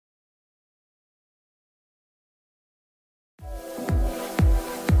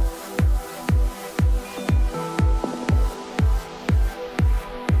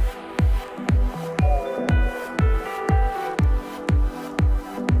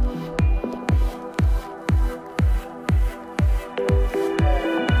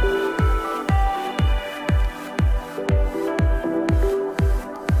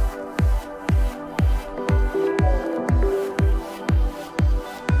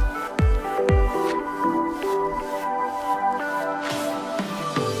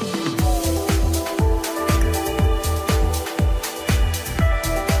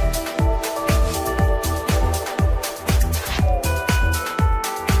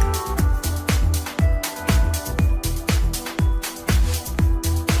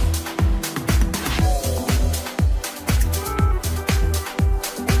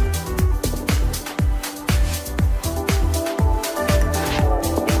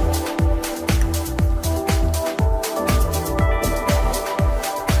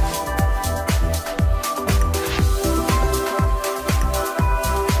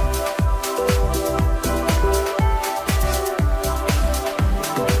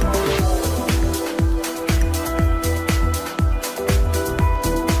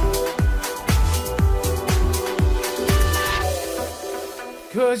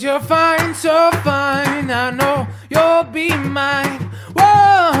'Cause you're fine, so fine, I know you'll be mine.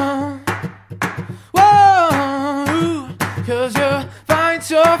 Whoa, whoa. 'Cause you're fine,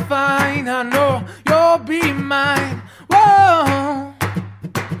 so fine, I know you'll be mine. Whoa,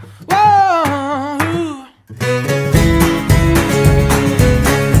 whoa.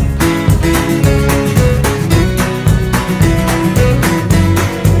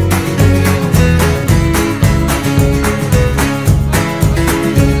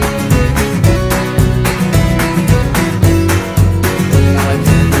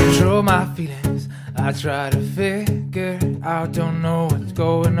 My feelings, I try to figure out, don't know what's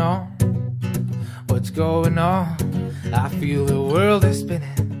going on, what's going on. I feel the world is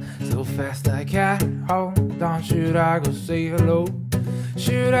spinning so fast I can't hold on. Should I go say hello?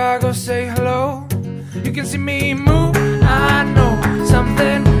 Should I go say hello? You can see me move, I know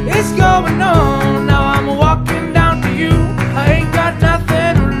something is going on. Now I'm walking down to you, I ain't got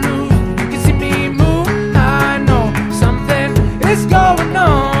nothing to lose. You can see me move, I know something is going on.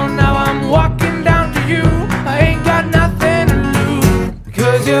 Walking down to you, I ain't got nothing to lose.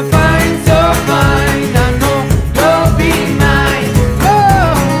 'Cause you're fine, so fine, I know you'll be mine.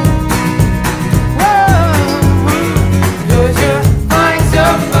 Whoa, whoa. 'Cause you're fine, so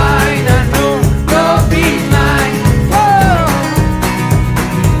fine, I know you'll be mine. Whoa,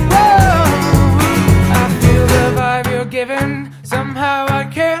 whoa. I feel the vibe you're giving, somehow I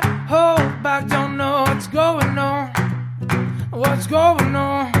can't hold back. Don't know what's going on, what's going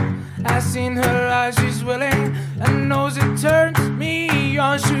on. I seen her eyes, she's willing, and knows it turns me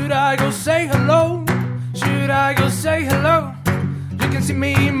on. Should I go say hello? Should I go say hello? You can see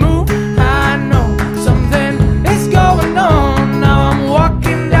me move, I know something is going on. Now I'm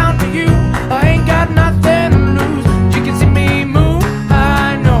walking down to you, I ain't got nothing to lose. You can see me move,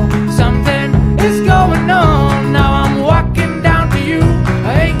 I know something is going on. Now I'm walking down to you,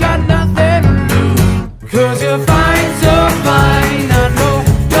 I ain't got nothing to lose. 'Cause you're fine, so fine, I know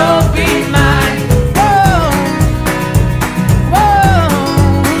you'll be mine. Whoa, whoa.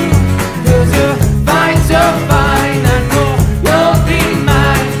 'Cause you're fine, so fine, I know you'll be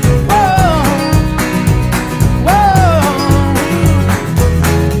mine. Whoa, whoa.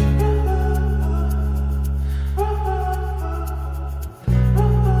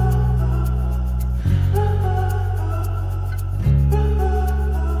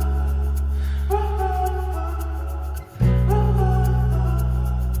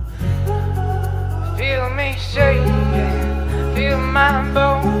 Feel me shaking, feel my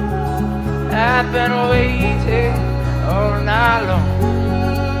bones. I've been waiting all night long.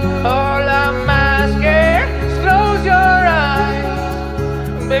 All I'm asking is close your eyes.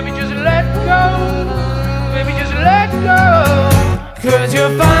 Baby, just let go. Baby, just let go. 'Cause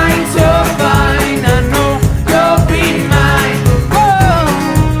you're fine.